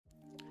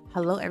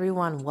Hello,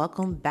 everyone.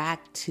 Welcome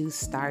back to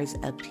Star's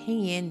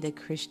Opinion, the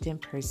Christian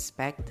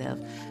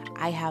perspective.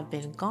 I have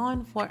been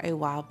gone for a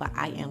while, but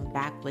I am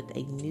back with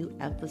a new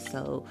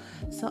episode.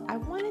 So, I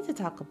wanted to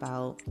talk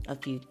about a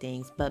few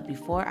things, but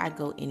before I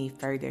go any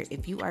further,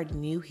 if you are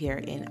new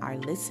here and are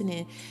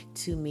listening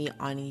to me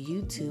on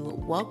YouTube,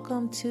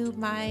 welcome to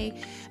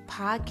my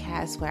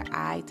podcast where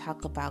I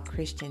talk about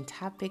Christian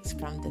topics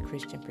from the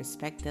Christian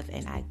perspective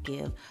and I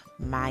give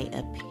my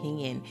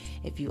opinion.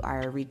 If you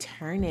are a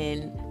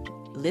returning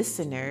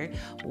listener,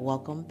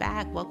 welcome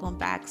back. Welcome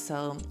back.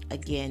 So,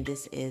 again,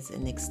 this is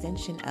an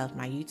extension of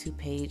my YouTube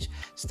page,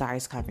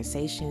 Stars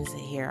Conversations,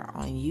 here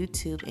on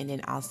YouTube. And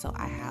then also,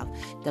 I have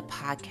the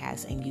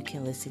podcast, and you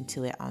can listen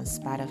to it on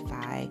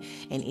Spotify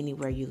and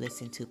anywhere you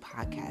listen to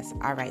podcasts.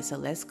 All right, so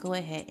let's go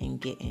ahead and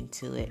get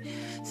into it.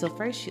 So,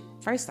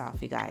 first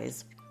off, you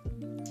guys,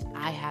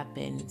 I have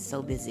been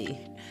so busy.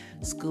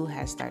 School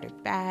has started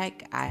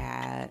back. I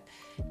had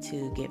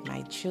to get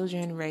my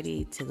children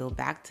ready to go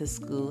back to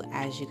school.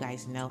 As you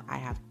guys know, I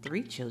have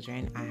 3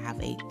 children. I have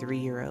a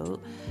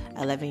 3-year-old,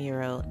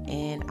 11-year-old,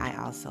 and I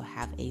also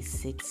have a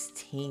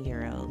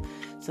 16-year-old.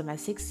 So my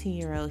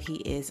 16-year-old, he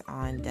is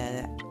on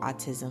the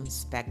autism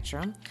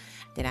spectrum.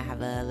 Then I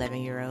have an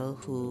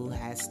 11-year-old who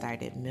has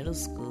started middle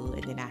school,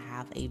 and then I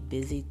have a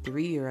busy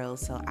 3-year-old.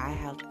 So I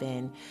have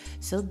been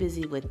so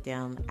busy with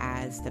them,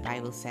 as the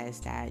Bible says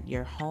that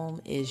your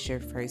home is your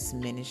first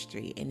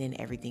ministry, and then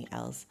everything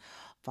else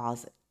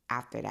falls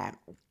after that.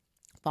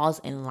 Falls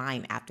in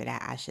line after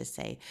that, I should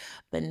say.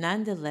 But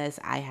nonetheless,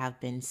 I have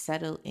been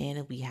settled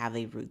in. We have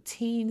a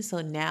routine.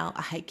 So now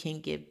I can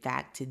get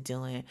back to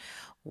doing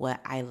what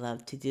I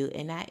love to do,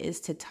 and that is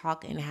to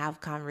talk and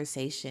have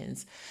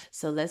conversations.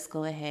 So let's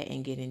go ahead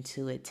and get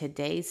into it.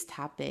 Today's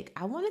topic,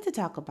 I wanted to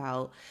talk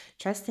about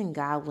trusting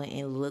God when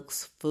it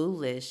looks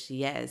foolish.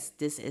 Yes,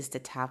 this is the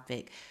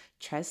topic.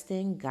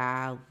 Trusting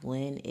God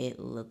when it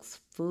looks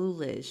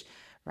foolish,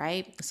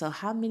 right? So,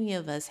 how many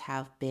of us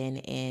have been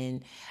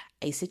in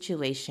a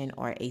situation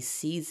or a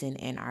season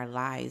in our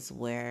lives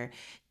where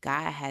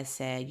God has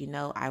said,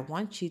 I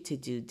want you to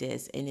do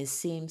this, and it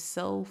seems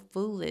so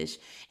foolish,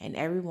 and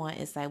everyone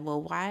is like,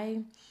 well,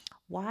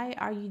 why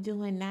are you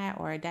doing that?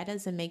 Or that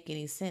doesn't make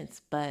any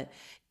sense. But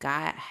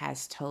God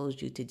has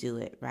told you to do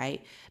it,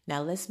 right?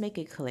 Now, let's make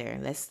it clear.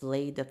 Let's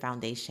lay the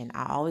foundation.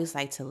 I always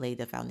like to lay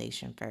the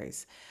foundation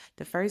first.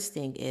 The first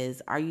thing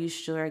is, are you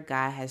sure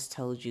God has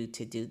told you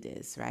to do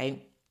this,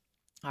 right?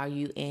 Are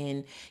you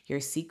in your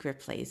secret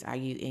place? Are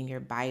you in your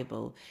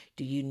Bible?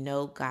 Do you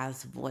know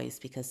God's voice?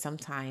 Because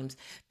sometimes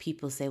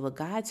people say, well,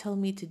 God told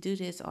me to do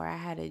this, or I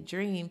had a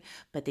dream,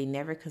 but they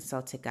never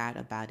consulted God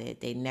about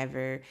it. They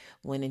never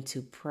went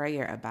into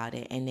prayer about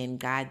it. And then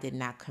God did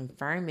not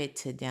confirm it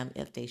to them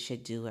if they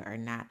should do it or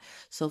not.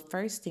 So,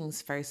 first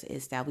things first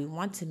is that we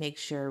want to make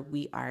sure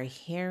we are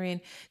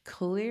hearing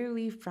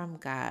clearly from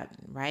God,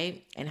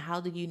 right? And how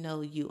do you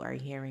know you are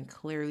hearing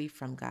clearly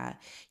from God?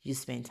 You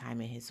spend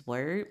time in His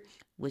Word,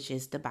 which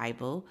is the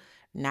Bible,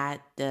 not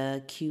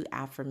the cute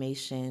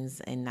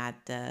affirmations and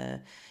not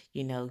the,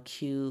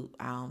 cute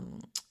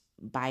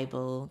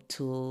Bible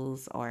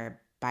tools or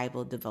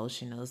Bible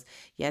devotionals.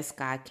 Yes,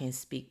 God can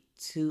speak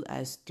to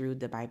us through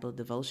the Bible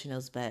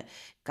devotionals, but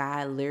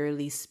God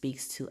literally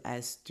speaks to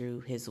us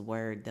through His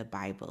Word, the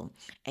Bible.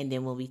 And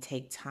then when we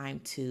take time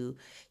to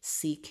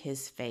seek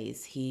His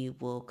face, He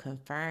will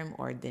confirm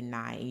or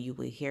deny, and you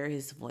will hear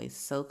His voice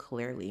so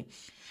clearly.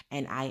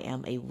 And I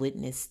am a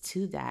witness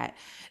to that.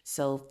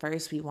 So,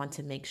 first, we want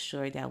to make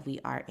sure that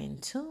we are in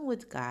tune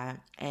with God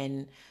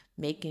and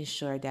making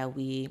sure that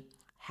we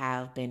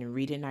have been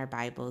reading our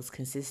Bibles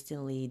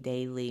consistently,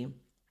 daily,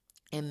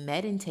 and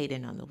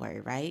meditating on the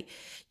word, right?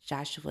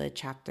 Joshua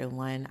chapter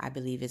 1, I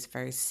believe it's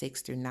verse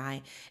 6 through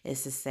 9,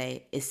 is to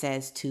say, it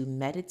says to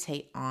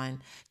meditate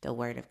on the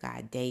word of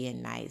God day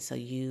and night.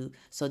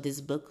 So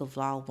this book of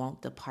law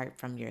won't depart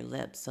from your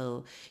lips.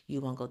 So you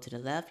won't go to the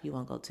left, you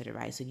won't go to the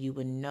right. So you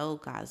would know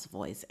God's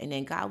voice. And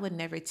then God would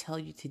never tell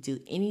you to do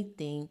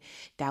anything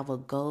that will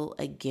go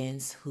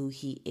against who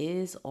He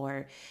is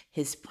or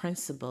His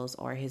principles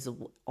or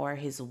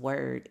his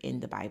word in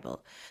the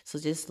Bible. So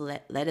just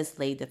let us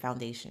lay the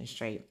foundation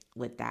straight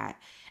with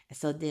that.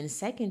 So then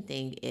second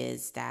thing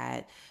is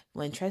that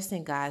when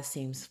trusting God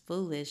seems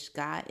foolish,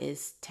 God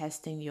is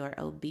testing your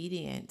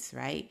obedience,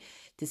 right?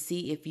 To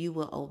see if you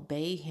will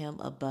obey Him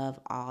above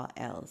all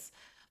else,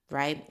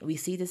 right? We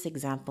see this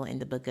example in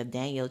the book of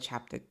Daniel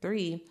chapter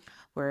 3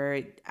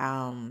 where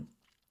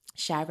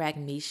Shadrach,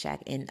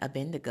 Meshach, and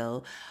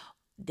Abednego,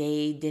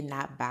 they did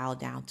not bow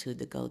down to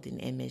the golden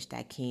image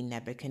that King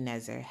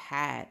Nebuchadnezzar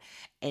had,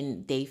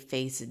 and they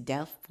faced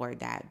death for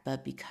that.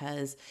 But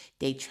because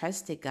they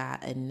trusted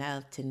God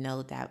enough to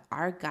know that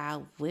our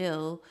God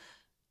will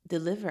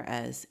deliver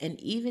us, and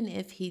even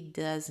if He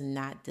does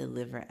not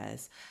deliver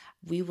us,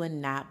 we will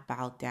not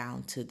bow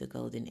down to the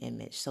golden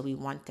image. So we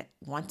want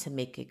to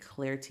make it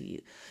clear to you.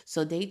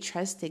 So they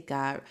trusted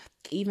God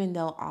even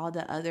though all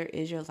the other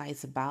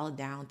Israelites bowed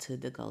down to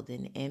the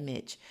golden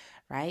image,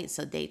 right?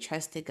 So they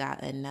trusted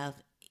God enough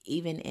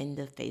even in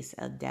the face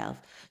of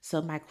death.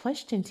 So, my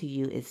question to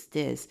you is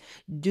this: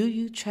 do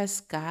you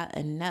trust God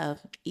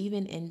enough,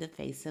 even in the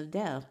face of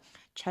death?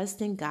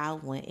 Trusting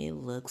God when it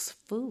looks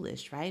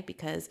foolish, right?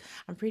 Because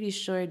I'm pretty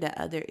sure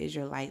the other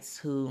Israelites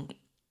who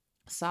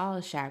saw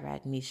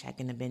Shadrach, Meshach,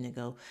 and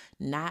Abednego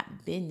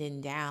not bending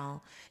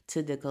down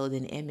to the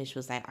golden image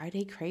was like, are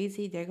they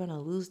crazy? They're going to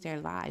lose their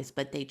lives.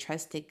 But they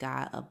trusted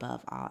God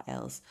above all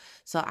else.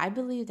 So I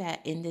believe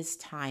that in this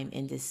time,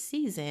 in this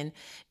season,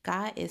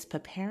 God is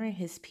preparing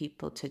his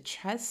people to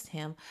trust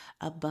him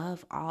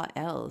above all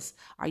else.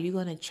 Are you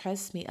going to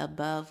trust me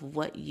above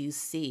what you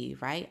see,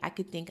 right? I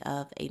could think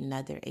of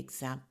another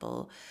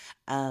example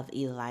of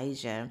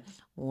Elijah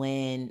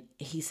when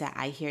he said,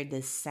 I hear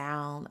the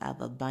sound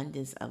of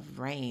abundance of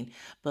rain.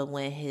 But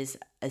when his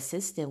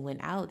assistant went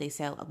out, they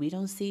said, we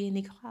don't see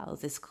any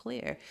clouds. It's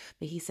clear.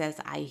 But he says,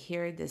 I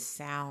hear the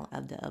sound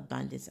of the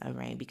abundance of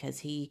rain because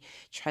he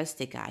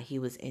trusted God. He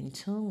was in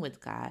tune with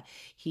God.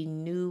 He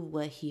knew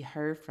what he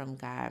heard from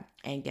God.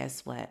 And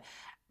guess what?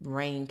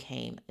 Rain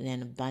came, and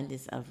an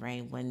abundance of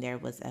rain when there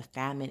was a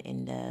famine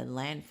in the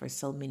land for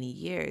so many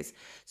years.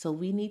 So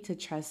we need to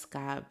trust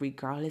God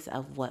regardless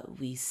of what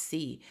we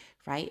see,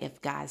 right? If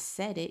God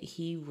said it,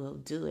 he will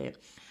do it.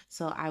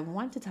 So I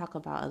want to talk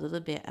about a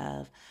little bit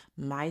of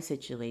my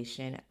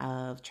situation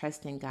of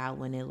trusting God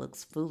when it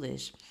looks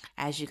foolish.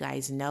 As you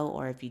guys know,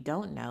 or if you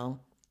don't know,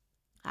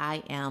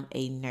 I am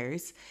a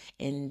nurse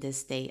in the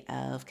state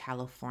of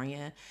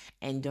California.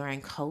 And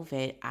during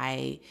COVID,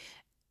 I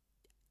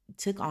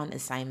took on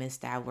assignments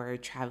that were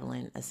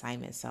traveling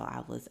assignments. So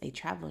I was a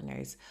travel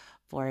nurse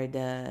for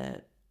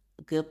the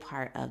good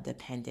part of the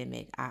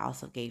pandemic. I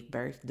also gave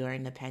birth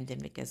during the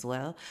pandemic as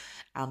well,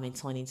 in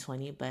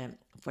 2020. But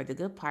for the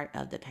good part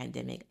of the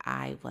pandemic,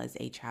 I was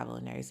a travel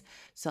nurse.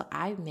 So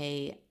I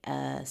made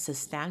a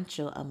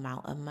substantial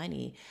amount of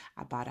money.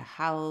 I bought a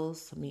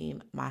house.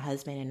 Me, my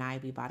husband, and I,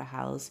 we bought a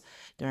house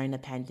during the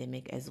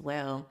pandemic as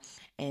well.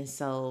 And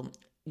so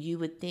you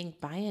would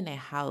think buying a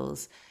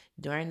house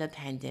during the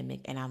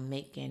pandemic and I'm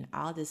making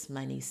all this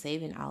money,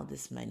 saving all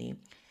this money,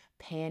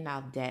 paying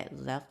off debt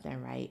left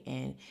and right,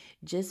 and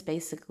just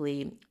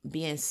basically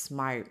being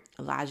smart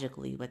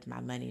logically with my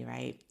money,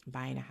 right?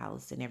 Buying a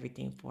house and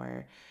everything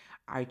for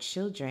our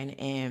children.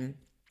 And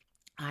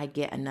I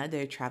get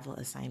another travel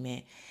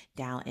assignment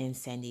down in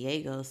San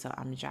Diego. So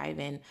I'm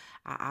driving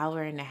an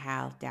hour and a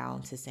half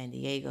down to San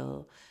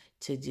Diego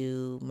to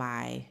do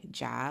my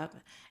job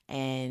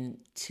and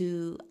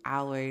 2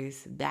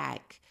 hours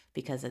back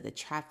because of the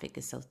traffic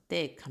is so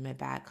thick coming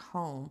back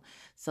home.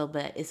 So,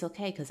 but it's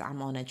okay because I'm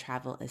on a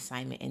travel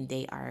assignment and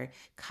they are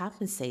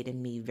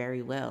compensating me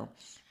very well.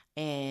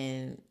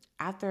 And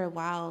after a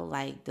while,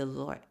 like the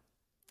Lord,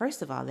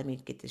 first of all, let me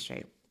get this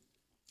straight.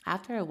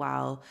 After a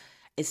while,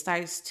 it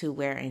starts to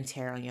wear and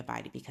tear on your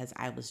body because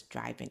I was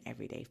driving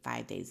every day,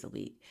 5 days a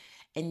week.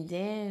 And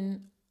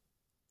then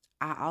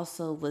I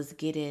also was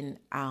getting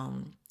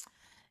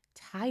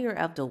tired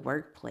of the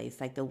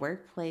workplace. Like the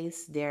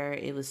workplace there,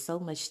 it was so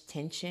much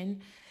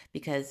tension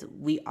because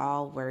we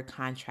all were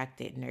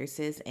contracted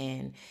nurses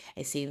and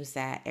it seems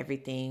that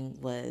everything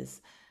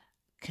was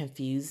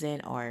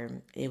confusing or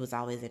it was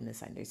always a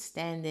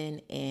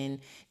misunderstanding. And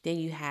then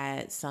you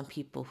had some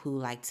people who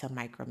like to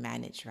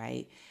micromanage,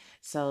 right?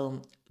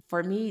 So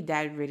for me,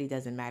 that really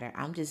doesn't matter.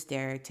 I'm just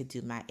there to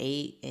do my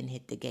 8 and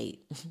hit the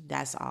gate.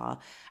 That's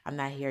all. I'm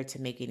not here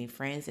to make any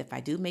friends. If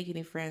I do make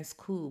any friends,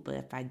 cool. But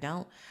if I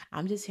don't,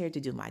 I'm just here to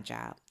do my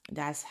job.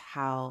 That's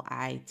how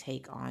I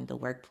take on the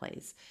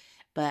workplace.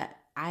 But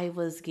I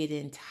was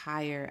getting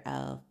tired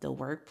of the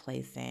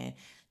workplace and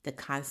the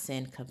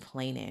constant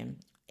complaining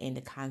and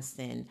the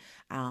constant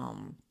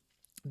um,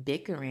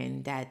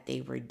 bickering that they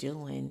were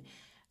doing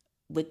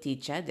with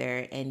each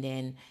other. And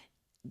then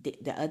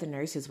the other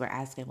nurses were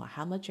asking, well,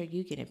 how much are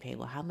you getting paid?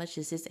 Well, how much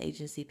is this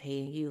agency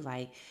paying you?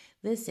 Like,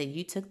 listen,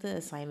 you took the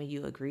assignment,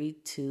 you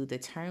agreed to the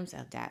terms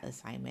of that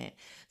assignment.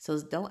 So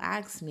don't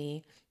ask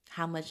me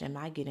how much am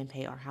I getting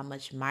paid or how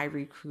much my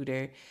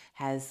recruiter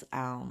has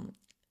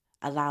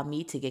allow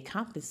me to get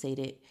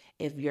compensated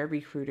if your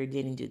recruiter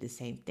didn't do the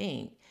same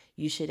thing.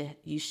 You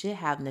should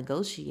have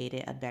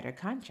negotiated a better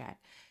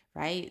contract,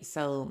 right?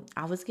 So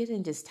I was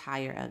getting just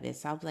tired of it.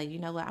 So I was like, you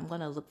know what? I'm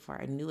gonna look for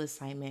a new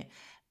assignment.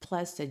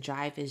 Plus the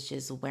drive is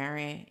just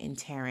wearing and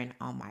tearing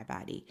on my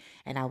body.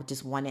 And I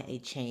just wanted a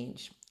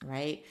change,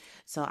 right?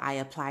 So I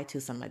applied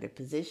to some other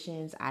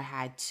positions. I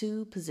had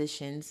 2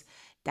 positions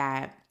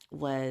that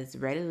was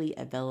readily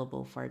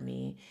available for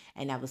me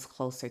and I was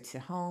closer to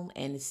home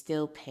and it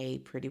still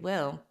paid pretty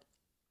well.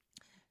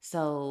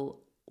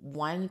 So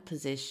one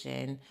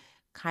position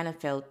kind of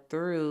fell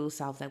through.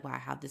 So I was like, well, I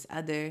have this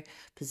other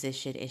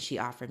position and she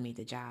offered me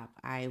the job.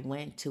 I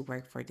went to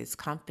work for this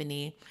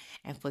company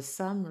and for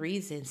some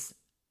reasons,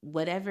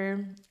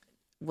 whatever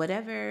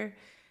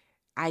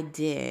I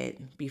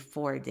did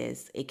before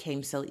this, it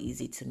came so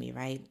easy to me,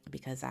 right?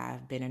 Because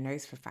I've been a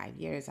nurse for 5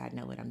 years. I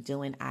know what I'm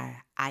doing. I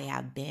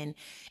have been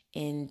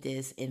in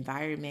this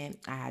environment.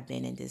 I have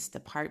been in this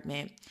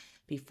department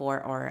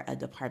before or a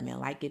department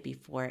like it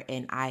before,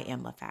 and I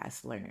am a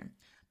fast learner.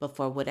 But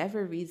for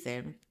whatever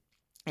reason,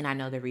 and I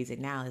know the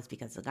reason now is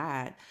because of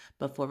God,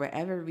 but for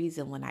whatever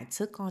reason, when I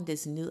took on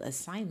this new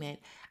assignment,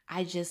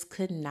 I just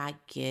could not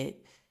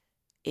get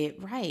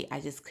it right. I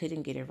just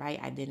couldn't get it right.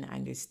 I didn't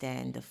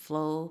understand the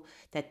flow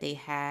that they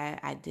had.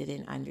 I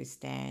didn't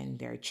understand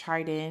their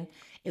charting.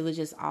 It was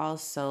just all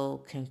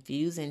so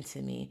confusing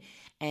to me.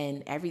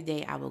 And every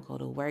day I would go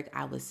to work,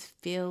 I was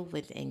filled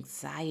with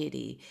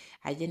anxiety.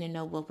 I didn't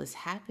know what was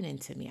happening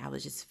to me. I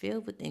was just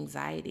filled with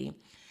anxiety.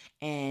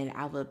 And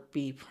I would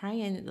be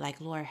praying,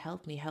 like, Lord,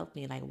 help me, help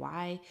me. Like,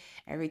 why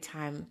every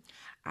time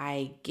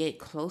I get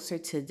closer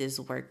to this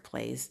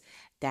workplace,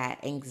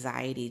 that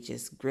anxiety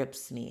just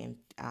grips me and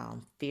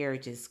fear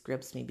just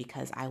grips me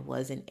because I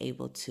wasn't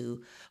able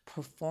to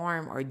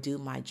perform or do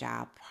my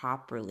job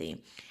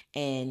properly.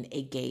 And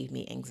it gave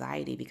me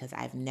anxiety because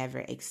I've never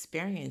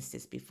experienced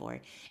this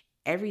before.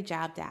 Every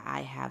job that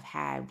I have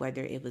had,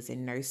 whether it was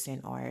in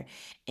nursing or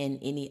in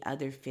any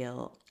other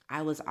field,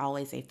 I was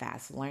always a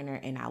fast learner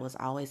and I was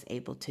always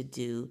able to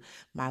do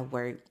my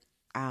work.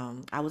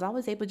 I was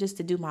always able just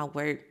to do my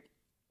work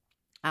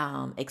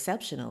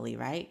exceptionally,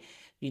 right?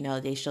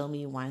 They showed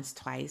me once,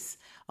 twice,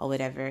 or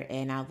whatever,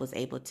 and I was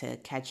able to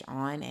catch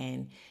on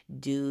and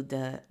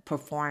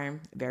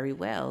perform very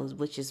well,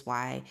 which is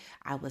why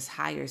I was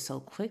hired so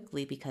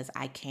quickly because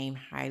I came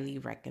highly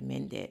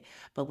recommended.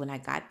 But when I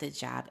got the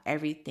job,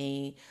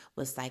 everything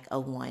was like a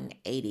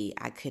 180.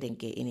 I couldn't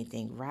get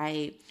anything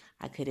right.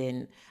 I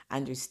couldn't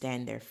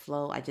understand their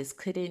flow. I just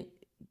couldn't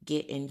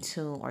get in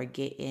tune or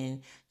get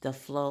in the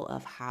flow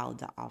of how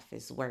the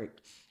office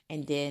worked.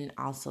 And then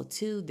also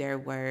too, there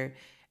were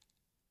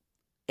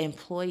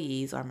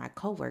employees or my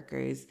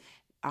coworkers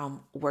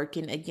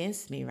working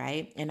against me,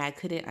 right? And I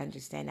couldn't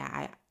understand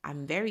that.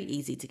 I'm very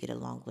easy to get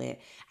along with.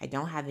 I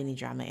don't have any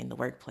drama in the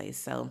workplace.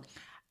 So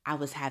I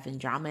was having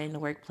drama in the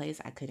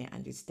workplace. I couldn't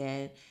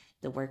understand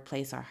the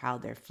workplace or how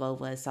their flow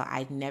was. So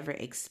I'd never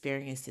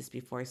experienced this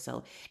before.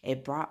 So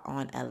it brought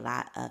on a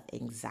lot of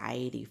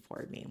anxiety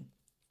for me,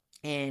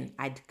 and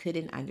I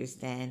couldn't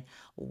understand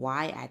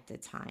why at the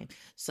time.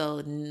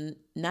 So,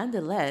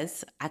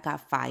 nonetheless, I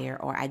got fired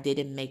or I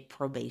didn't make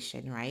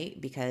probation, right?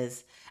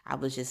 Because I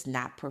was just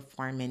not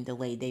performing the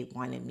way they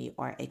wanted me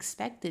or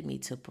expected me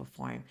to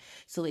perform.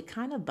 So, it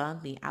kind of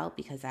bummed me out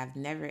because I've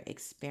never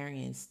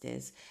experienced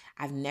this.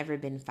 I've never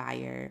been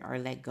fired or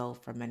let go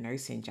from a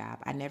nursing job.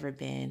 I've never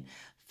been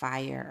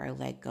fired or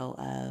let go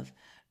of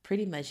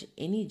pretty much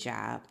any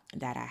job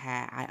that I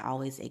had. I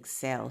always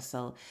excel.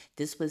 So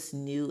this was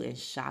new and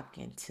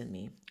shocking to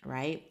me,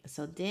 right?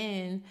 So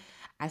then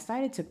I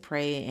started to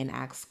pray and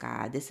ask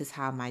God. This is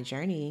how my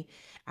journey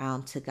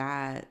to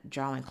God,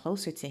 drawing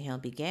closer to Him,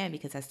 began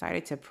because I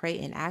started to pray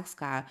and ask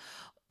God,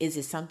 is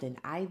it something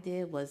I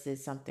did? Was it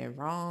something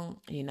wrong?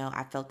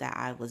 I felt that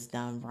I was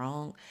done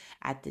wrong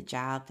at the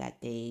job,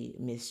 that they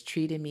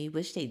mistreated me,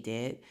 which they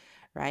did,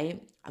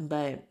 right?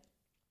 But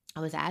I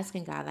was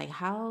asking God, like,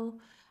 how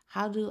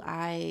do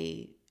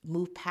I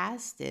move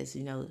past this?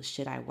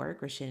 Should I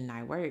work or shouldn't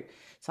I work?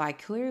 So I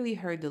clearly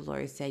heard the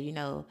Lord say,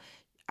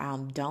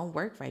 don't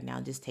work right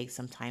now, just take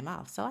some time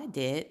off. So I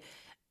did,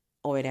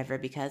 or whatever,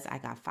 because I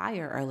got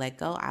fired or let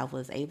go. I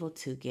was able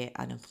to get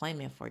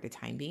unemployment for the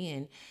time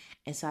being.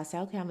 And so I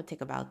said, okay, I'm gonna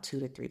take about 2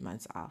 to 3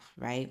 months off,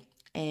 right?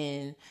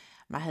 And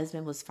my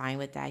husband was fine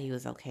with that. He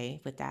was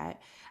okay with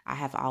that. I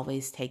have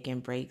always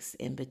taken breaks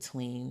in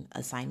between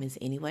assignments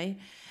anyway.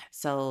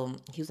 So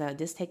he was like,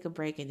 just take a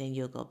break and then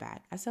you'll go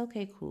back. I said,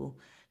 okay, cool.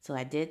 So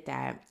I did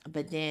that.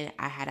 But then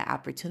I had an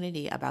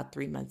opportunity about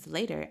 3 months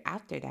later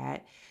after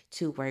that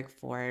to work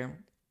for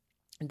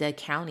the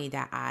county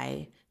that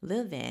I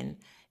live in.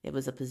 It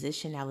was a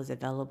position that was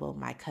available.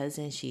 My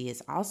cousin, she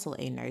is also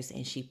a nurse,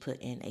 and she put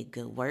in a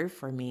good word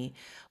for me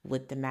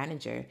with the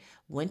manager.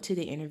 Went to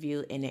the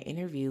interview, and the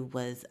interview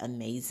was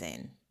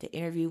amazing. The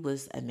interview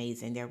was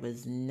amazing. There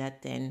was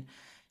nothing,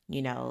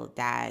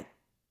 that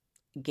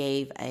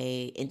gave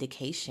a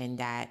indication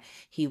that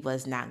he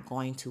was not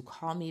going to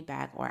call me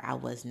back or I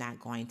was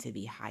not going to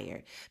be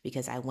hired,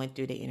 because I went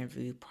through the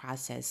interview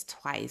process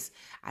twice.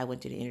 I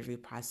went through the interview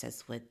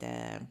process with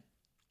the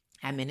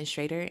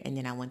administrator, and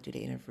then I went through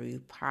the interview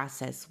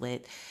process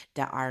with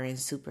the RN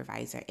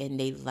supervisor, and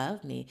they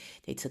loved me.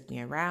 They took me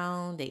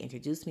around, they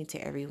introduced me to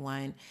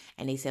everyone,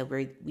 and they said,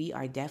 we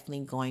are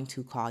definitely going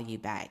to call you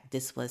back.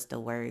 This was the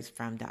words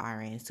from the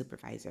RN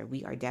supervisor.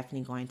 We are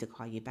definitely going to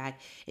call you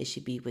back. It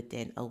should be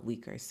within a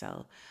week or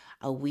so.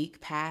 A week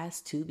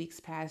passed, 2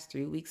 weeks passed,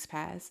 3 weeks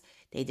passed.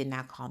 They did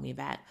not call me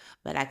back.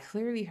 But I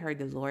clearly heard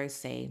the Lord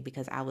say,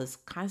 because I was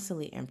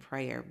constantly in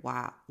prayer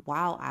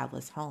while I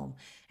was home,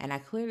 and I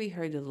clearly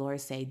heard the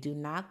Lord say, do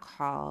not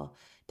call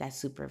that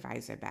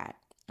supervisor back.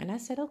 And I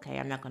said, okay,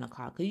 I'm not going to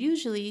call. Because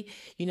usually,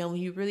 when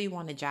you really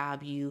want a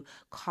job, you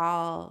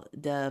call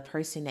the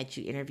person that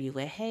you interview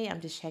with, hey,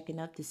 I'm just checking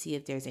up to see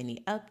if there's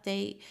any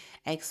update,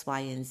 X, Y,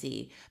 and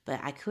Z. But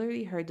I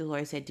clearly heard the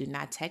Lord say, do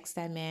not text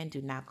that man,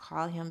 do not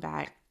call him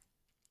back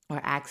or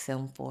ask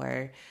him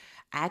for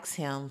an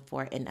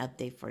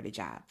update for the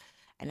job.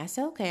 And I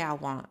said, okay, I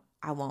won't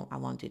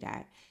do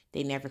that.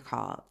 They never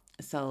called.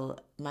 So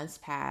months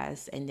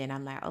pass, and then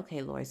I'm like,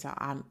 okay, Lord, so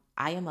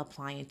I am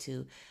applying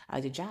to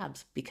other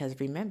jobs because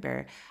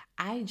remember,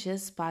 I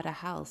just bought a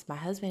house. My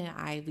husband and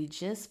I, we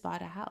just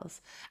bought a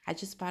house. I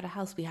just bought a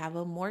house. We have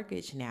a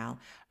mortgage now,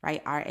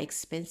 right? Our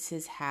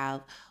expenses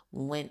have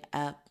went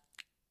up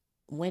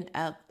went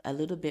up a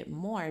little bit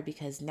more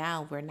because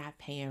now we're not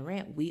paying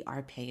rent, we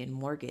are paying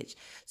mortgage.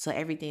 So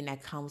everything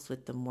that comes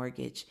with the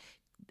mortgage,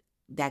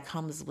 that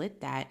comes with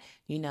that,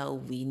 we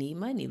need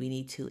money, we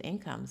need two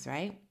incomes,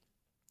 right?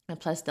 And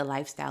plus the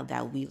lifestyle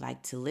that we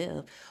like to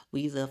live,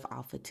 we live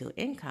off of two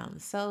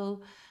incomes.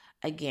 So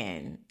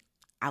again,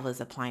 I was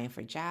applying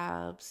for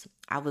jobs.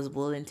 I was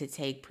willing to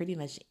take pretty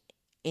much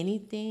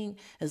anything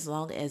as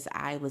long as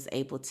I was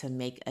able to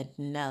make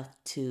enough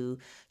to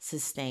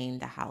sustain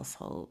the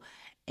household.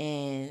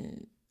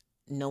 And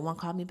no one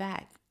called me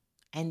back.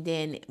 And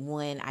then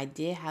when I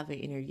did have an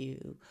interview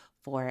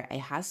for a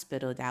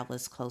hospital that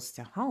was close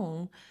to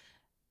home,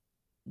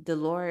 the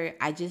Lord,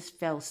 I just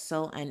felt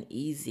so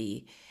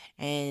uneasy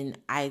and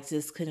I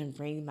just couldn't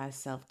bring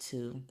myself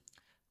to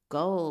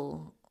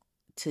go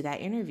to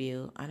that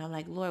interview. And I'm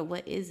like, Lord,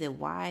 what is it?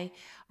 Why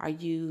are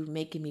you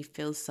making me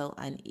feel so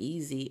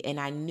uneasy? And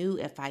I knew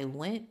if I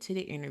went to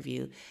the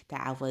interview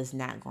that I was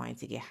not going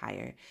to get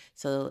hired.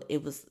 So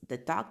the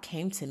thought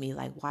came to me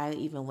like, why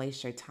even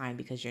waste your time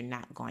because you're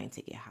not going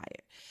to get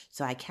hired?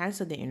 So I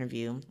canceled the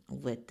interview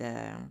with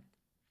the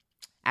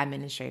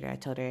administrator. I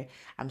told her,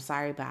 I'm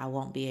sorry, but I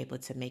won't be able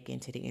to make it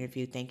into the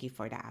interview. Thank you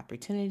for the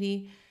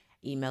opportunity.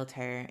 Emailed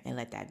her and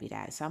let that be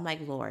that. So I'm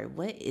like, Lord,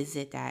 what is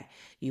it that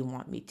you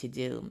want me to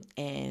do?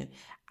 And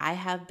I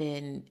have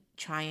been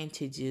trying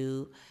to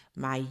do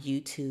my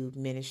YouTube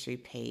ministry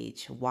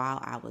page while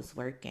I was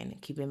working.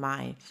 Keep in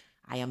mind,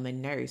 I am a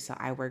nurse, so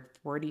I work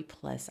 40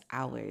 plus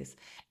hours.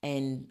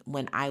 And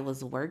when I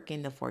was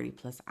working the 40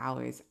 plus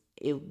hours,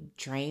 it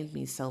drained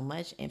me so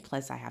much. And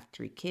plus, I have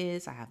three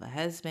kids, I have a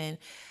husband,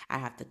 I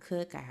have to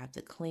cook, I have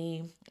to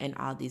clean, and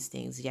all these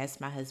things.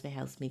 Yes, my husband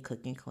helps me cook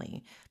and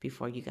clean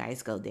before you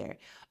guys go there,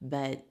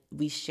 but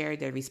we share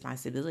the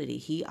responsibility.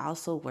 He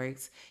also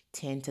works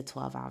 10 to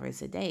 12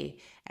 hours a day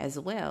as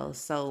well.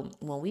 So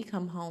when we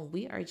come home,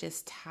 we are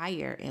just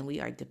tired and we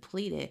are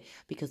depleted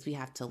because we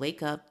have to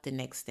wake up the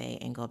next day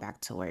and go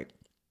back to work.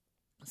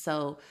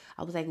 So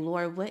I was like,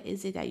 Lord, what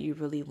is it that you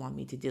really want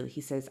me to do? He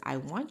says, I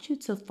want you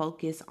to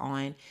focus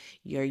on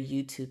your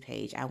YouTube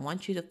page. I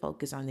want you to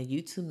focus on the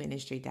YouTube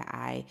ministry that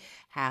I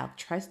have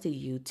trusted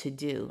you to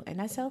do. And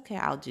I said, okay,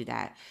 I'll do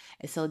that.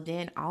 And so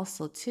then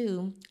also,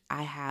 too,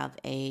 I have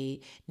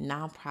a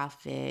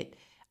nonprofit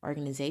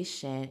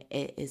organization.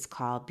 It is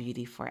called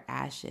Beauty for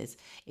Ashes.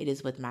 It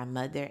is with my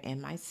mother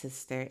and my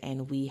sister,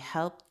 and we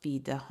help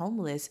feed the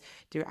homeless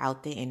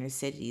throughout the inner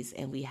cities.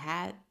 And we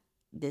had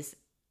this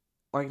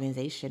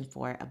organization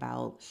for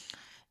about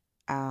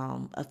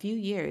a few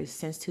years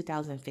since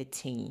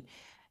 2015.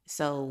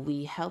 So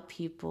we help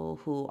people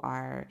who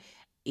are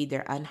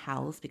either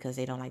unhoused because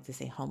they don't like to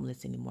say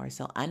homeless anymore.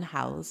 So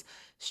unhoused,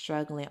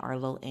 struggling, or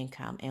low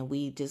income. And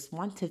we just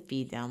want to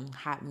feed them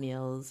hot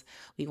meals.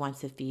 We want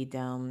to feed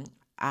them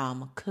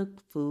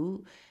cooked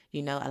food.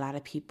 A lot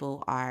of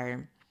people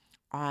are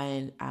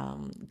on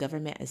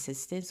government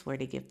assistance where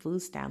they get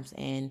food stamps,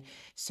 and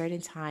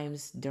certain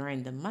times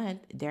during the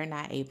month they're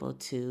not able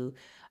to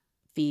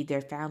feed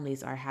their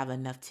families or have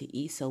enough to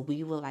eat. So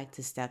we would like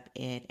to step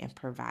in and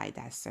provide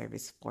that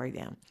service for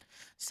them.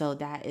 So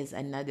that is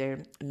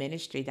another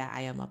ministry that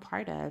I am a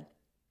part of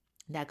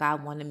that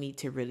God wanted me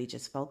to really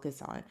just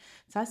focus on.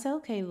 So I said,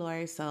 okay,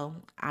 Lord. So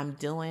I'm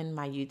doing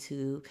my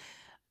YouTube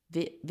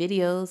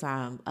videos,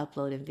 I'm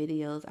uploading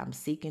videos, I'm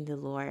seeking the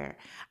Lord,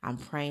 I'm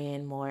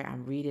praying more,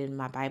 I'm reading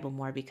my Bible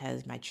more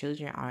because my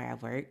children are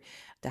at work.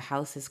 The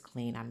house is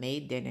clean. I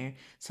made dinner.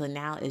 So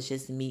now it's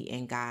just me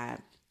and God.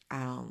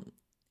 Um,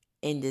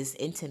 in this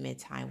intimate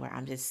time where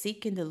I'm just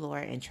seeking the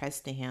Lord and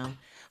trusting Him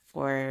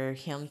for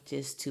Him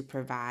just to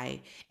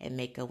provide and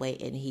make a way.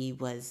 And He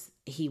was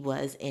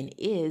and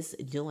is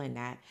doing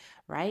that,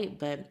 right?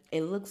 But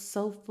it looks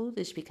so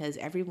foolish because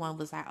everyone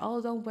was like,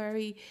 oh, don't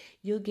worry,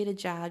 you'll get a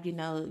job.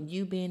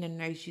 You being a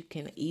nurse, you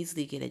can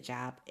easily get a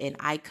job. And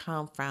I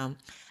come from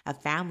a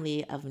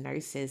family of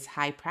nurses,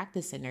 high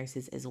practicing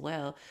nurses as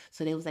well.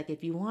 So they was like,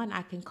 if you want,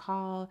 I can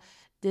call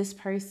this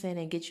person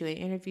and get you an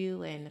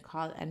interview and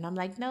call. And I'm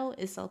like, no,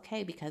 it's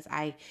okay because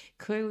I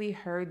clearly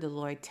heard the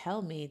Lord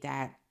tell me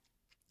that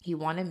He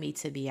wanted me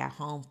to be at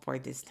home for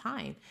this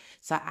time.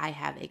 So I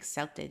have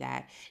accepted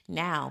that.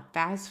 Now,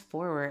 fast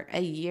forward, a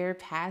year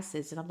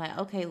passes, and I'm like,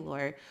 okay,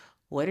 Lord,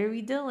 what are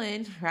we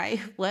doing? Right?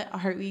 What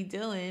are we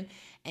doing?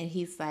 And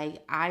He's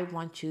like, I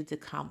want you to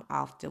come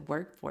off the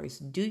workforce.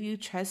 Do you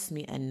trust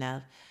me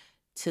enough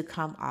to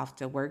come off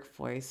the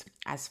workforce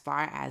as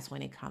far as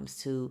when it comes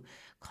to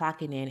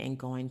clocking in and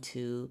going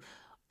to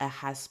a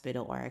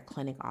hospital or a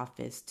clinic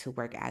office to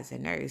work as a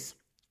nurse?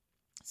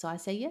 So I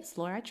say, yes,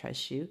 Lord, I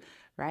trust you,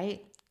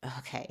 right?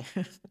 Okay.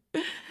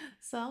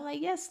 So I'm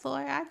like, yes,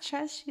 Lord, I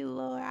trust you,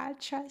 Lord, I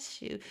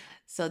trust you.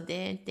 So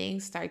then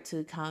things start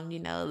to come,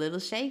 a little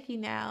shaky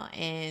now.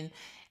 And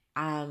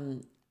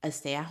um a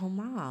stay-at-home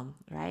mom,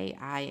 right?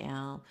 I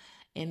am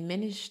in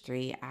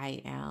ministry.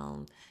 I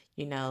am,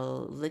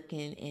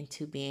 looking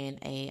into being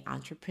a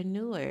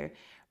entrepreneur,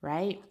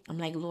 right? I'm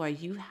like, Lord,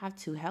 you have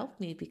to help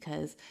me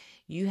because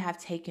you have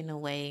taken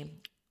away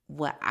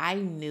what I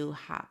knew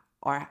how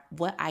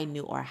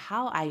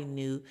I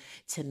knew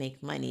to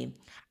make money.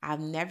 I've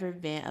never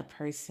been a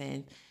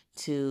person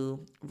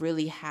to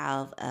really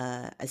have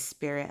a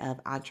spirit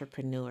of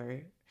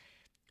entrepreneur.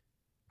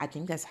 I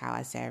think that's how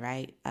I say it,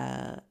 right?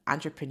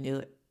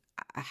 Entrepreneur.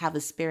 I have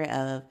a spirit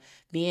of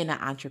being an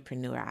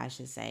entrepreneur, I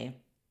should say.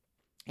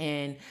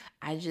 And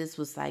I just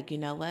was like, you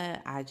know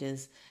what? I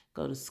just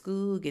go to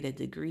school, get a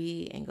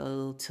degree, and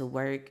go to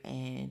work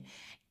and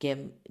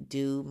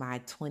do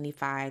my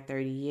 25,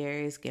 30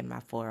 years, get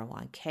my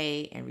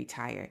 401k and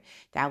retire.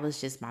 That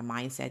was just my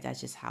mindset.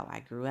 That's just how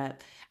I grew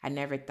up. I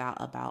never thought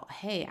about,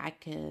 hey, I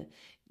could,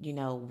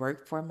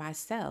 work for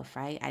myself,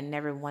 right? I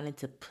never wanted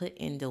to put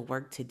in the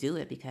work to do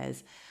it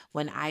because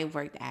when I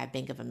worked at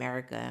Bank of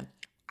America,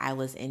 I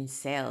was in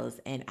sales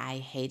and I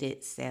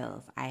hated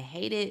sales. I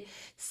hated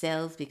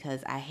sales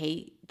because I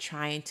hate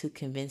trying to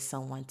convince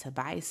someone to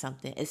buy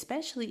something,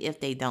 especially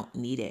if they don't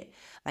need it.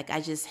 Like I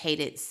just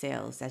hated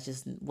sales. That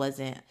just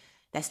wasn't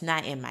that's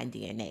not in my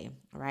DNA,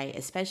 right?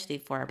 Especially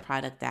for a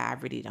product that I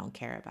really don't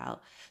care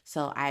about.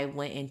 So I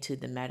went into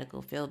the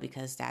medical field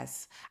because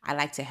I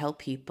like to help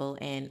people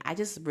and I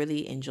just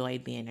really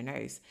enjoyed being a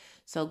nurse.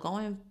 So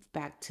going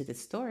back to the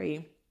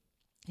story,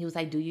 he was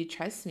like, "Do you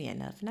trust me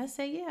enough?" And I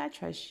said, "Yeah, I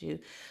trust you."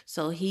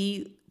 So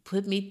he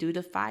put me through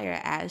the fire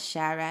as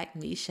Shadrach,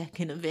 Meshach,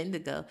 and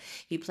Abednego.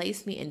 He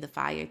placed me in the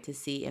fire to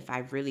see if I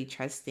really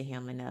trusted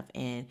him enough.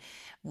 And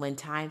when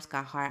times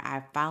got hard,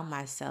 I found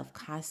myself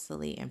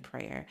constantly in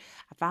prayer.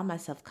 I found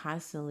myself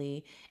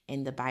constantly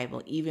in the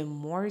Bible, even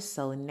more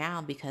so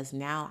now because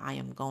now I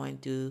am going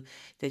through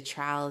the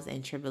trials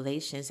and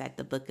tribulations that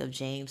the book of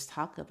James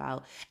talk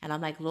about. And I'm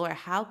like, Lord,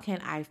 how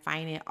can I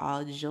find it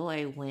all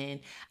joy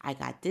when I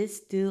got this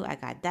due, I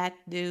got that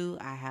due,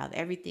 I have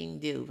everything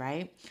due,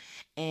 right?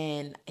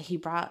 And he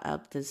brought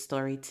up the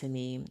story to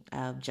me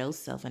of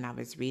Joseph when I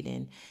was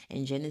reading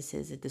in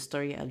Genesis, the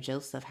story of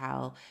Joseph,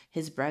 how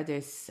his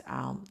brothers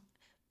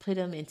put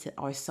him into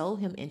or sold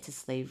him into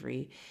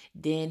slavery.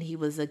 Then he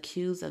was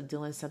accused of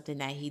doing something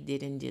that he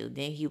didn't do.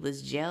 Then he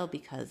was jailed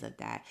because of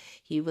that.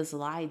 He was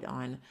lied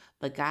on,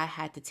 but God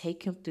had to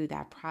take him through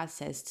that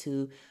process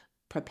to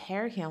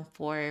prepare him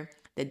for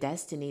the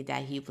destiny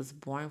that he was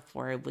born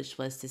for, which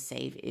was to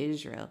save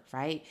Israel,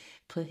 right?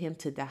 Put him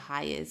to the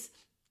highest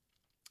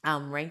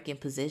rank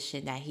and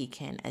position that he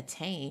can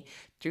attain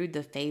through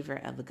the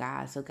favor of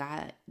God. So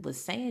God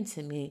was saying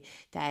to me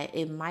that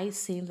it might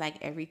seem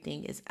like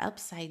everything is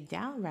upside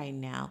down right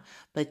now,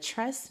 but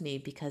trust me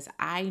because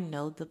I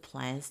know the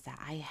plans that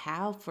I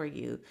have for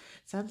you.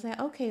 So I'm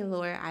saying, okay,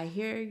 Lord, I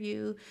hear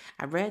you.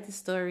 I read the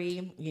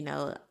story,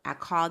 I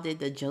called it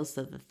the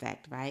Joseph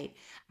effect, right?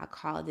 I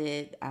called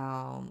it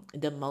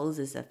the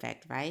Moses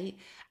effect, right?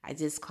 I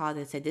just called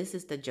it, said, this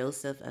is the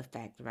Joseph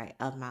effect, right,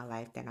 of my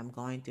life that I'm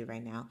going through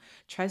right now.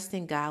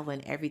 Trusting God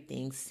when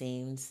everything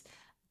seems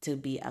to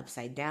be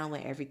upside down,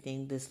 when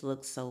everything just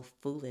looks so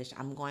foolish.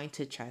 I'm going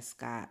to trust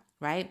God,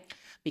 right?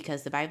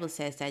 Because the Bible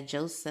says that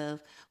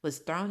Joseph was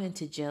thrown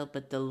into jail,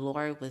 but the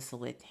Lord was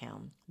with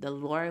him. The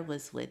Lord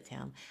was with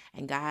him.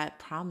 And God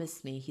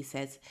promised me, He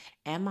says,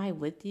 am I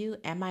with you?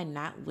 Am I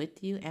not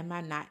with you? Am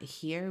I not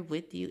here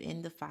with you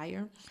in the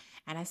fire?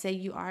 And I say,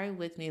 you are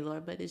with me,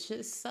 Lord, but it's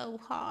just so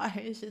hard.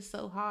 It's just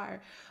so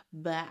hard.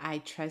 But I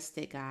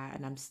trusted God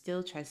and I'm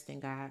still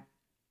trusting God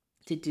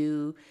to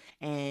do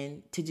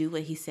to do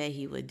what he said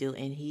he would do.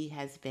 And he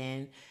has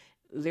been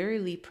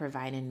literally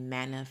providing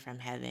manna from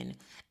heaven.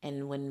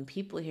 And when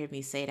people hear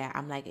me say that,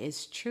 I'm like,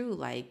 it's true.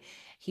 Like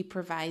he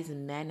provides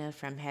manna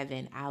from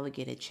heaven. I would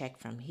get a check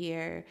from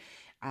here.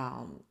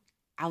 Um,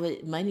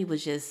 money would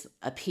just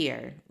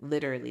appear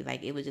literally,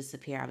 like it would just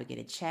appear. I would get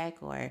a check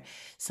or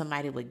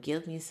somebody would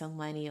give me some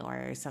money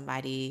or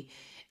somebody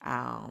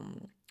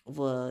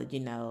would,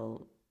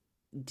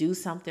 do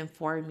something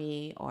for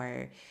me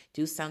or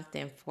do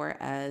something for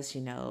us.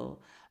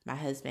 My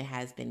husband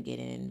has been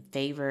getting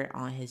favor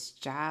on his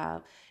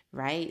job,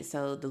 right?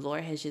 So the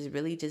Lord has just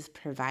really just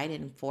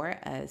provided for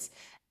us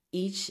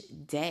each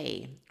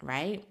day,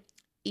 right?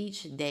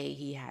 Each day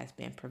he has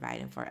been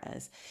providing for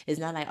us. It's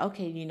not like,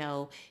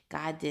 okay,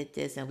 God did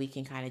this and we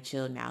can kind of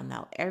chill now.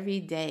 No,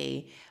 every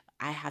day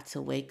I have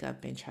to wake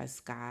up and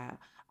trust God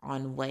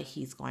on what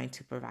he's going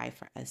to provide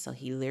for us. So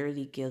he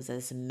literally gives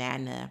us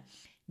manna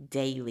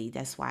daily.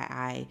 That's why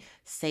I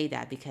say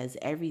that because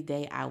every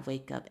day I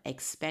wake up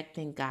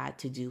expecting God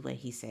to do what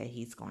he said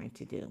he's going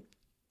to do.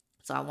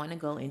 So I want to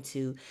go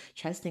into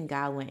trusting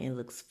God when it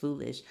looks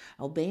foolish,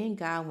 obeying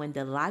God when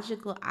the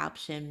logical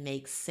option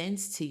makes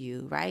sense to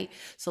you, right?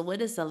 So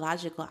what is the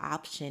logical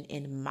option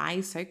in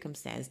my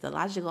circumstance? The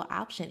logical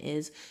option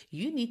is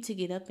you need to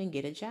get up and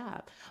get a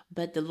job.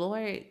 But the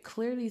Lord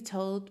clearly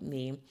told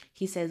me,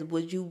 he says,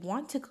 would you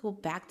want to go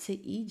back to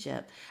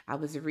Egypt? I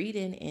was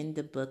reading in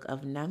the book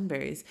of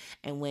Numbers,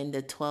 and when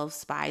the 12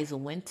 spies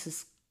went to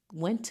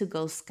went to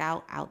go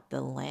scout out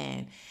the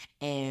land,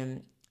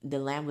 and the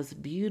land was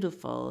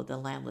beautiful, the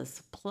land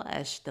was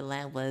plush, the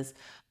land was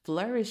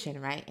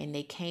flourishing, right? And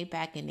they came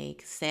back and they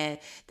said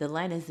the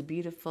land is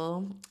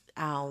beautiful.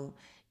 um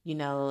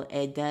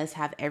it does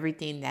have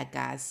everything that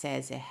God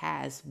says it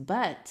has,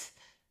 but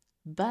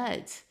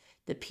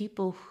the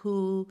people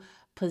who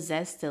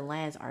possess the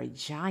lands are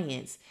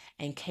giants.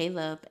 And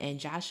Caleb and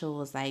Joshua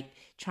was like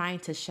trying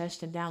to shush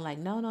them down, like,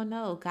 no, no,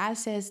 no. God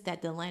says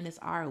that the land is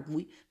ours.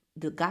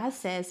 God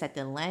says that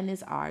the land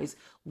is ours.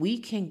 We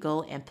can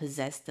go and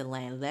possess the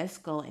land. Let's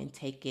go and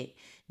take it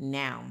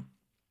now.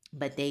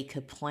 But they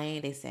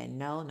complained. They said,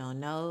 no, no,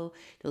 no.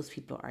 Those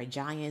people are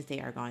giants. They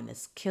are going to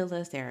kill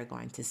us. They are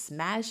going to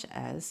smash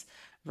us,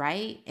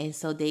 right? And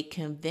so they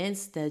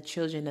convinced the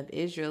children of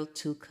Israel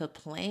to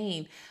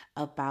complain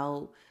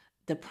about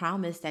the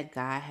promise that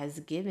God has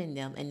given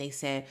them. And they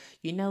said,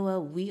 you know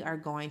what? We are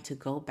going to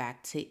go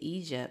back to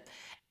Egypt.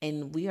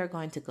 And we are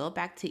going to go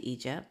back to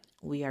Egypt.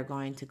 We are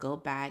going to go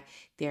back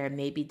there.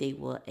 Maybe they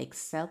will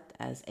accept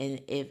us.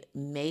 And it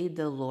made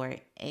the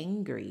Lord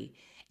angry.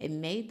 It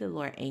made the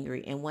Lord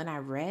angry. And when I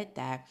read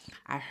that,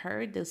 I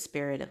heard the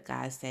Spirit of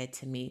God said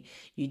to me,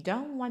 you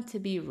don't want to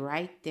be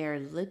right there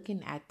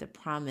looking at the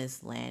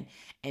promised land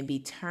and be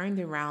turned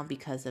around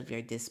because of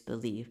your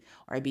disbelief,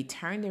 or be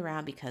turned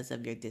around because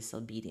of your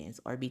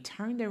disobedience, or be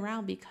turned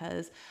around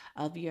because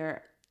of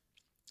your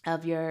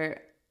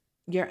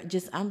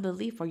just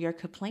unbelief, or you're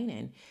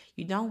complaining.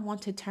 You don't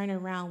want to turn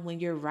around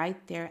when you're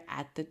right there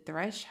at the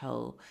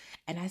threshold.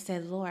 And I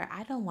said, Lord,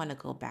 I don't want to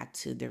go back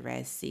to the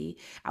Red Sea.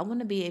 I want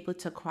to be able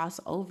to cross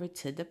over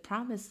to the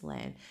promised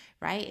land,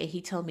 right? And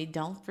he told me,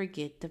 don't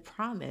forget the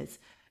promise.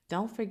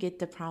 Don't forget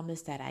the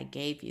promise that I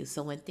gave you.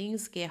 So when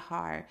things get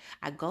hard,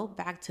 I go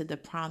back to the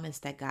promise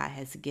that God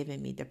has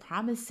given me, the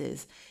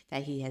promises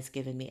that he has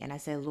given me. And I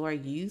said,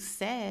 Lord, you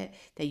said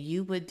that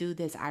you would do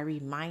this. I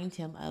remind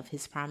him of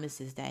his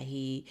promises that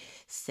he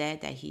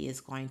said that he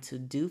is going to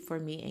do for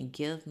me and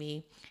give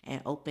me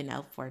and open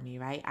up for me,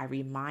 right? I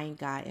remind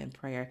God in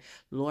prayer,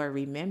 Lord,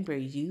 remember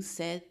you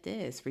said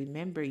this.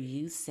 Remember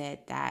you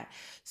said that.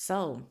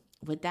 So,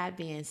 with that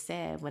being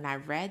said, when I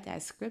read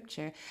that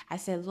scripture, I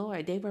said,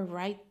 Lord, they were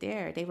right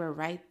there. They were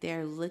right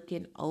there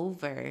looking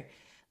over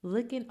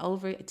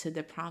to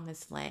the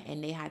promised land,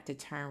 and they had to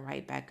turn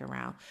right back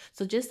around.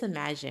 So just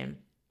imagine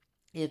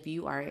if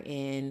you are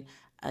in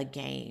a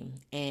game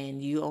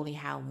and you only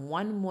have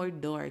one more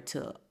door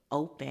to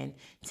open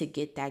to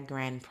get that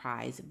grand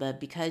prize, but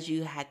because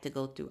you had to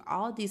go through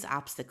all these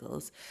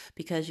obstacles,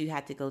 because you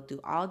had to go through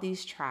all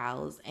these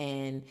trials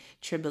and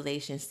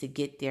tribulations to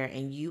get there,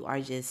 and you are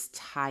just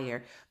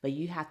tired, but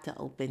you have to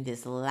open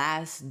this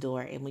last door,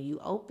 and when you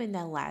open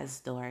that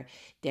last door,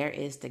 there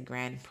is the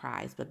grand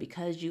prize. But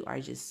because you are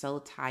just so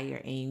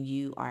tired and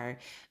you are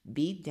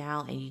beat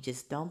down and you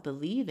just don't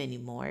believe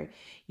anymore,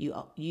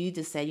 you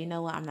just say, you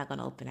know what, I'm not going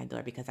to open that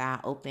door, because I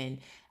opened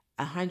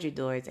 100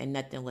 doors and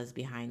nothing was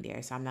behind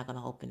there, so I'm not going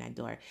to open that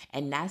door.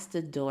 And that's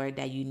the door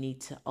that you need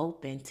to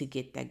open to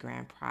get that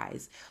grand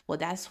prize. Well,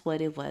 that's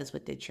what it was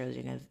with the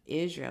children of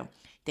Israel.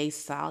 They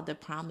saw the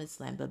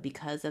promised land, but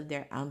because of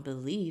their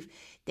unbelief,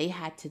 they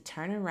had to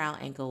turn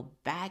around and go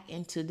back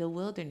into the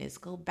wilderness,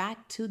 go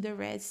back to the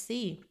Red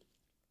Sea.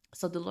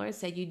 So the Lord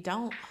said, you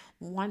don't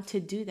want to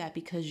do that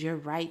because you're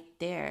right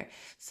there.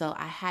 So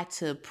I had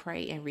to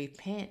pray and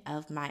repent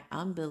of my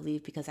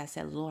unbelief, because I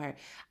said, Lord,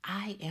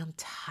 I am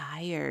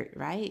tired,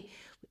 right?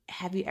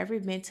 Have you ever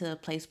been to a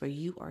place where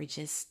you are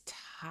just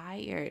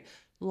tired?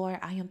 Lord,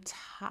 I am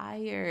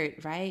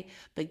tired, right?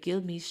 But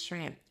give me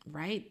strength,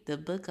 right? The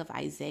book of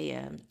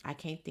Isaiah, I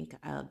can't think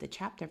of the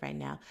chapter right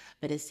now,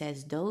 but it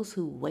says, those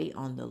who wait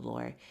on the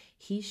Lord,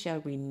 he shall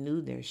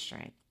renew their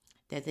strength,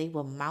 that they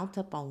will mount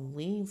up on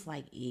wings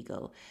like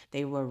eagle.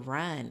 They will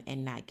run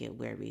and not get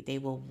weary. They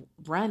will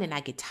run and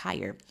not get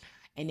tired.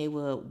 And they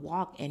will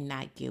walk and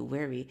not get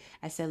weary.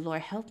 I said,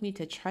 Lord, help me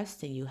to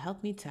trust in you.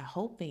 Help me to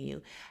hope in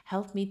you.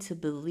 Help me to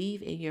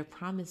believe in your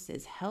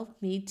promises. Help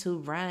me to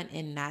run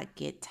and not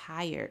get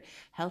tired.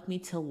 Help me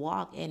to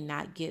walk and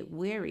not get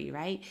weary,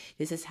 right?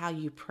 This is how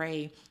you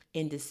pray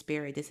in the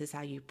spirit. This is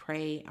how you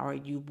pray, or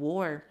you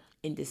war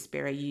in the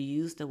spirit. You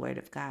use the word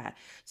of God.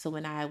 So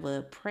when I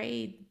would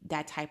pray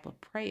that type of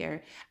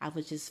prayer, I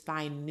would just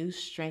find new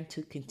strength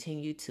to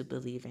continue to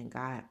believe in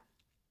God,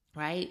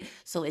 right?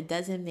 So it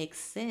doesn't make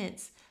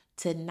sense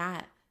to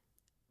not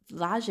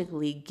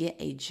logically get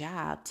a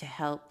job to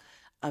help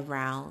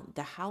around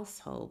the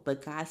household,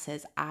 but God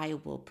says, I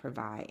will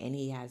provide, and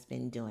he has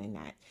been doing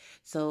that.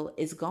 So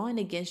it's going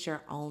against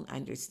your own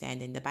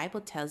understanding. The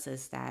Bible tells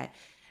us that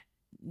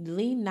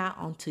lean not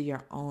onto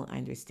your own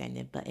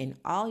understanding, but in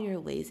all your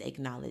ways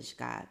acknowledge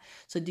God.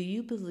 So do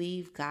you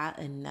believe God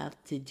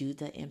enough to do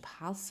the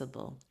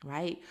impossible,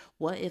 right?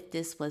 What if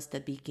this was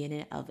the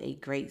beginning of a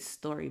great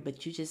story,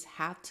 but you just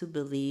have to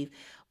believe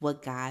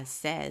what God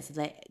says?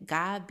 Let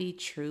God be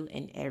true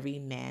and every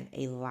man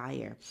a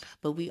liar.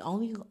 But we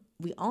only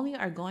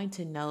are going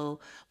to know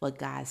what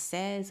God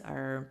says,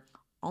 or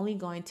only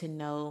going to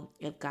know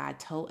if God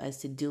told us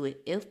to do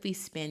it if we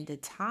spend the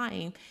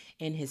time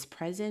in His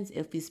presence,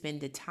 if we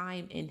spend the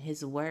time in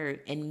His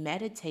Word and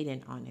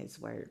meditating on His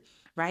Word.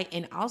 Right.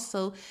 And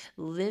also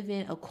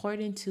living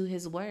according to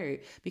His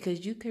Word,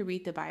 because you could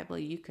read the Bible,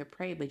 you could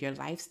pray, but your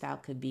lifestyle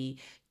could be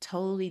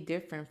totally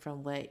different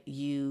from what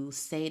you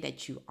say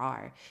that you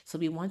are. So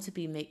we want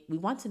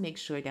to make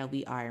sure that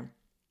we are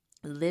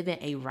living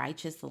a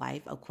righteous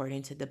life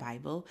according to the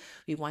Bible.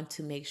 We want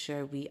to make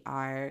sure we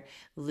are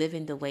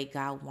living the way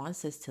God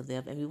wants us to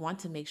live. And we want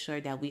to make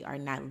sure that we are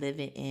not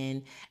living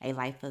in a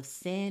life of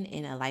sin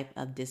and a life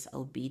of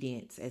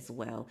disobedience as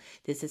well.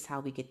 This is how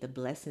we get the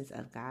blessings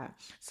of God.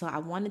 So I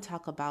want to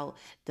talk about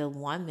the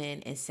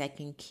woman in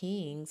 2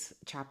 Kings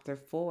chapter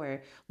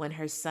 4 when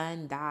her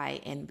son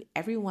died and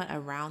everyone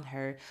around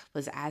her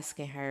was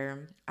asking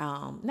her,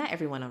 not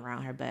everyone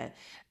around her, but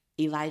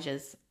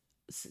Elijah's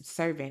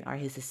servant or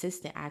his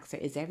assistant asked her,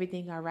 "Is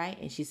everything all right?"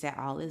 And she said,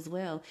 "All is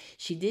well."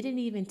 She didn't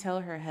even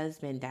tell her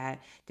husband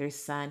that their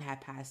son had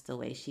passed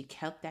away. She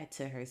kept that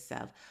to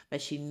herself,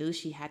 but she knew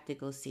she had to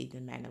go see the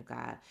man of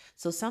God.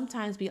 So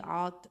sometimes we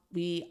ought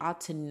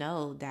to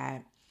know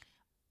that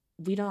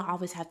we don't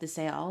always have to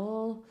say,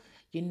 "Oh,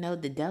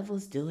 the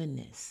devil's doing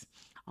this."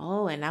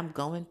 Oh, and I'm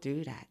going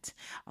through that.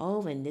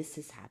 Oh, and this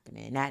is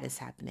happening, and that is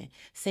happening.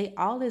 Say,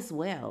 all is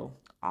well.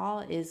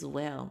 All is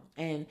well.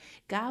 And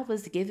God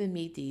was giving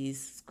me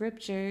these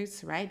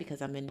scriptures, right?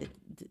 Because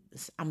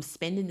I'm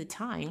spending the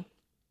time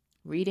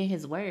reading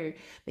His Word,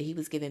 but He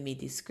was giving me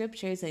these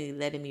scriptures and He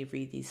letting me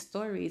read these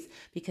stories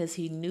because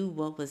He knew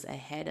what was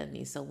ahead of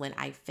me. So when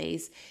I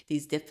face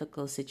these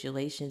difficult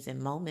situations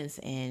and moments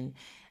in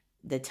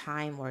the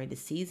time or the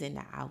season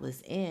that I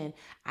was in,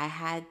 I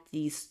had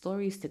these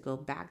stories to go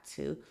back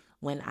to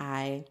when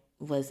I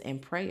was in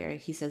prayer.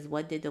 He says,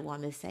 "What did the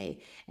woman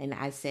say?" And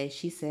I said,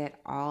 "She said,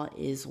 all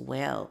is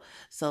well."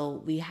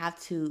 So we have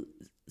to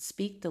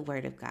speak the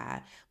word of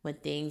God when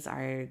things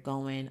are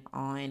going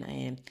on,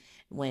 and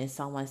when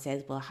someone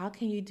says, "Well, how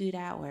can you do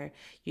that?" Or,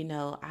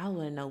 I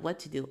wouldn't know what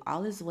to do.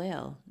 All is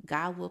well.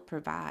 God will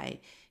provide.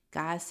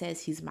 God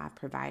says He's my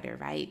provider,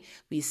 right?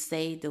 We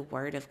say the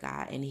word of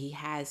God, and He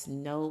has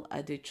no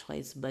other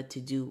choice but to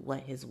do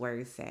what His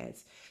word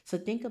says. So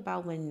think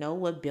about when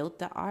Noah built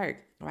the ark,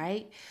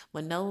 right?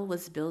 When Noah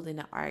was building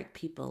the ark,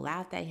 people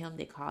laughed at him,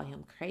 they called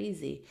him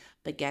crazy.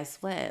 But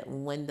guess what?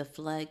 When the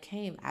flood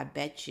came, I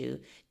bet you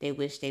they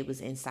wish they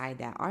was inside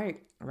that ark,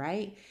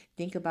 right?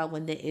 Think about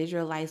when the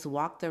Israelites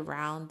walked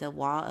around the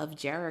wall of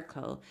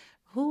Jericho.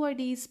 Who are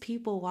these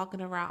people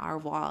walking around our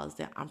walls?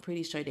 That I'm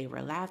pretty sure they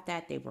were laughed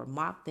at, they were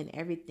mocked and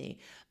everything.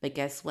 But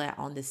guess what?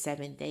 On the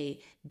seventh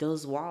day,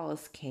 those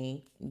walls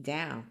came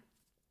down.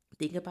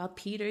 Think about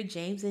Peter,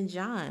 James, and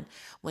John.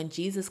 When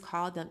Jesus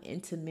called them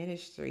into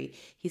ministry,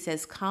 He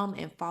says, "Come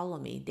and follow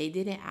me." They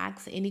didn't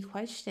ask any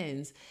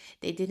questions.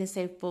 They didn't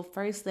say, "Well,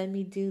 first let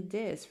me do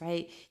this,"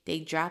 right?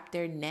 They dropped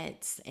their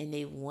nets and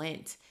they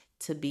went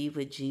to be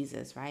with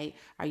Jesus, right?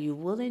 Are you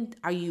willing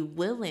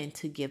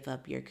to give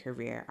up your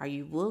career? Are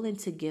you willing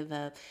to give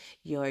up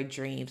your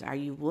dreams? Are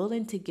you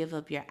willing to give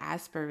up your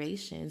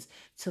aspirations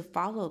to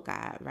follow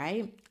God,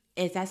 right?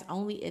 Is that's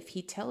only if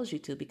He tells you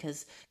to,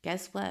 because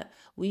guess what?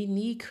 We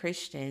need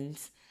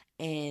Christians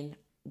in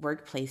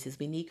workplaces.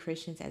 We need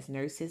Christians as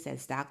nurses,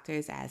 as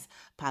doctors, as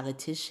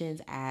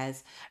politicians,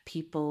 as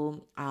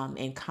people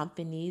in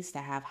companies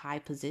that have high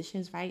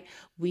positions, right?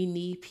 We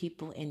need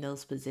people in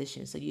those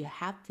positions. So you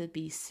have to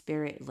be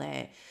spirit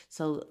led.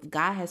 So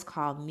God has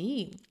called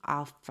me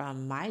off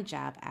from my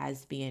job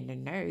as being a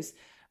nurse,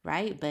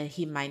 right? But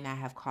He might not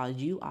have called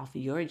you off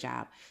of your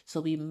job. So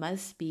we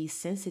must be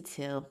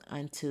sensitive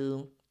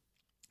unto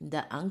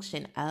the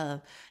unction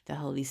of the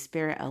Holy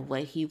Spirit of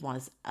what He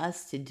wants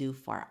us to do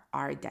for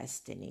our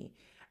destiny,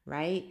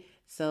 right?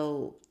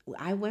 So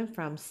I went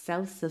from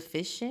self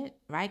sufficient,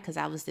 right? Because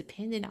I was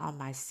dependent on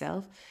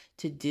myself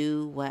to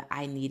do what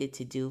I needed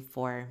to do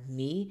for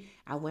me.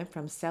 I went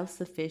from self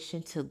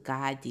sufficient to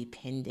God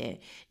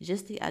dependent.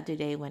 Just the other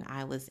day, when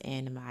I was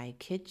in my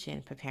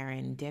kitchen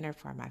preparing dinner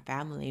for my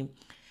family,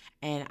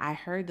 and I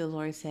heard the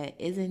Lord say,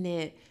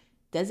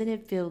 doesn't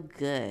it feel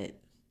good?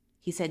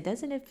 He said,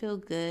 "Doesn't it feel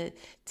good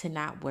to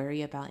not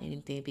worry about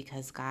anything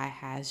because God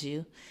has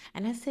you?"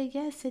 And I said,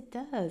 "Yes, it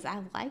does.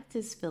 I like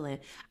this feeling.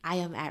 I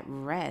am at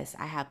rest.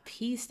 I have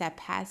peace that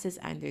passes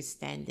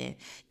understanding.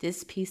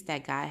 This peace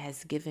that God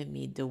has given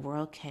me, the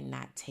world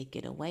cannot take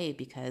it away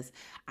because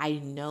I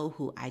know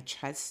who I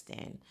trust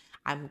in.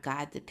 I'm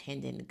God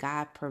dependent.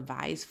 God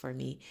provides for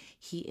me.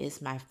 He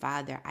is my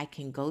Father. I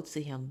can go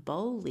to Him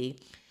boldly,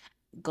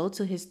 go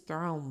to His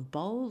throne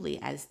boldly,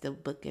 as the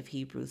book of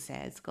Hebrews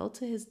says. Go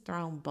to His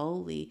throne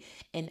boldly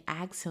and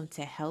ask Him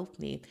to help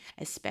me,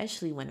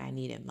 especially when I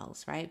need it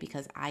most, right?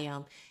 Because I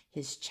am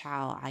His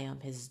child, I am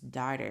His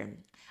daughter.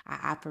 I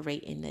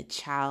operate in the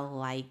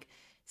childlike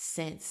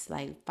sense,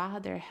 like,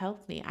 "Father,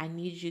 help me. I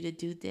need you to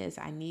do this.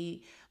 I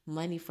need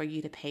money for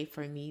you to pay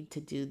for me to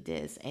do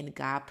this." And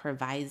God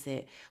provides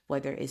it,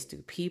 whether it's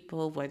through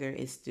people, whether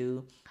it's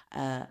through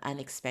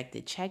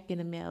unexpected check in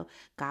the mail.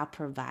 God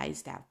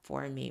provides that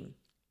for me.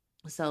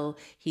 So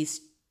He's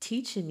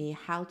teaching me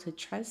how to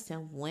trust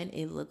him when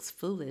it looks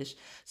foolish.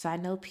 So I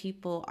know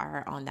people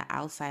are on the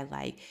outside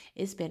like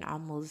it's been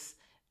almost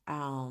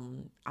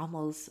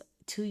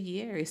 2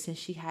 years since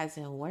she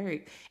hasn't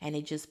worked and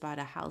they just bought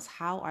a house.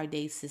 How are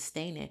they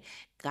sustaining?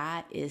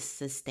 God is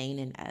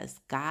sustaining us.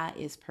 God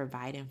is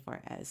providing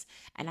for us.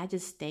 And I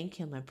just thank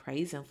him and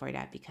praise him for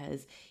that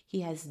because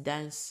he has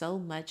done so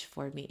much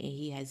for me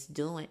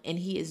and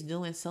he is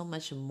doing so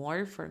much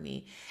more for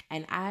me.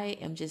 And I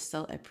am just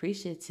so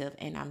appreciative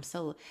and I'm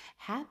so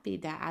happy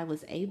that I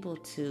was able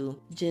to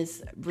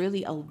just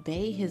really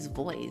obey his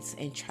voice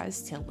and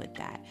trust him with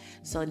that.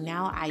 So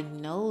now I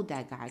know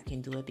that God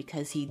can do it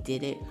because he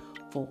did it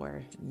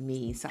for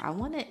me. So I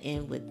want to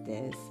end with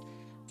this.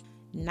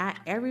 Not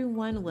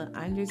everyone will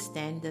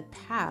understand the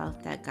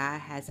path that God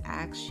has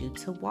asked you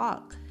to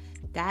walk.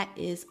 That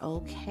is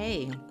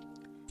okay.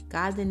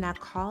 God did not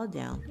call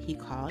them, he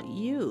called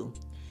you.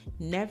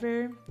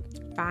 Never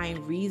find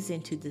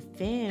reason to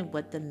defend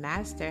what the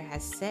master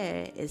has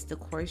said is the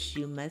course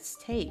you must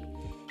take.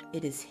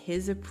 It is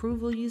his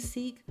approval you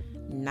seek,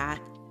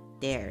 not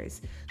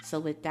theirs.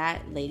 So with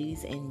that,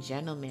 ladies and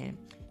gentlemen,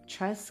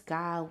 trust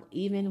God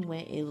even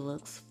when it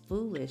looks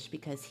foolish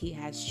because he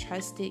has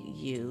trusted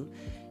you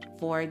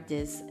for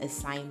this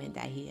assignment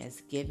that he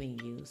has given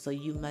you. So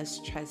you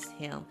must trust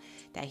him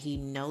that he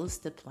knows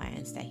the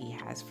plans that he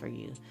has for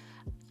you.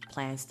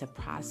 Plans to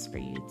prosper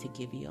you, to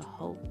give you a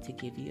hope, to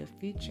give you a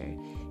future.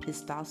 His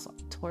thoughts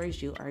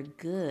towards you are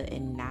good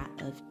and not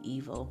of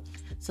evil.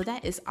 So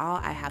that is all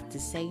I have to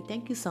say.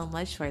 Thank you so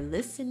much for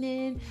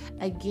listening.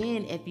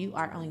 Again, if you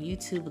are on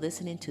YouTube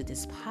listening to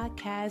this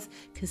podcast,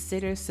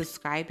 consider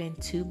subscribing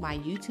to my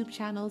YouTube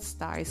channel,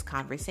 Stars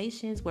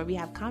Conversations, where we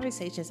have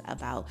conversations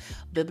about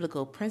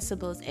biblical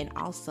principles, and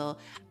also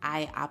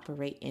I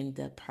operate in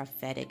the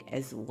prophetic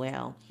as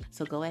well.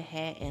 So go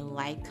ahead and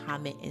like,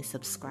 comment, and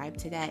subscribe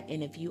to that.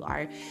 And if you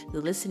are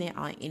listening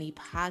on any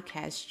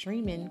podcast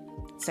streaming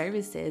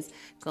services,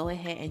 go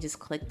ahead and just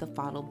click the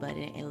follow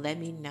button and let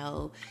me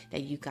know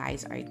that you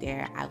guys are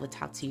there. I will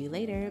talk to you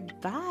later.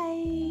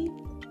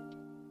 Bye.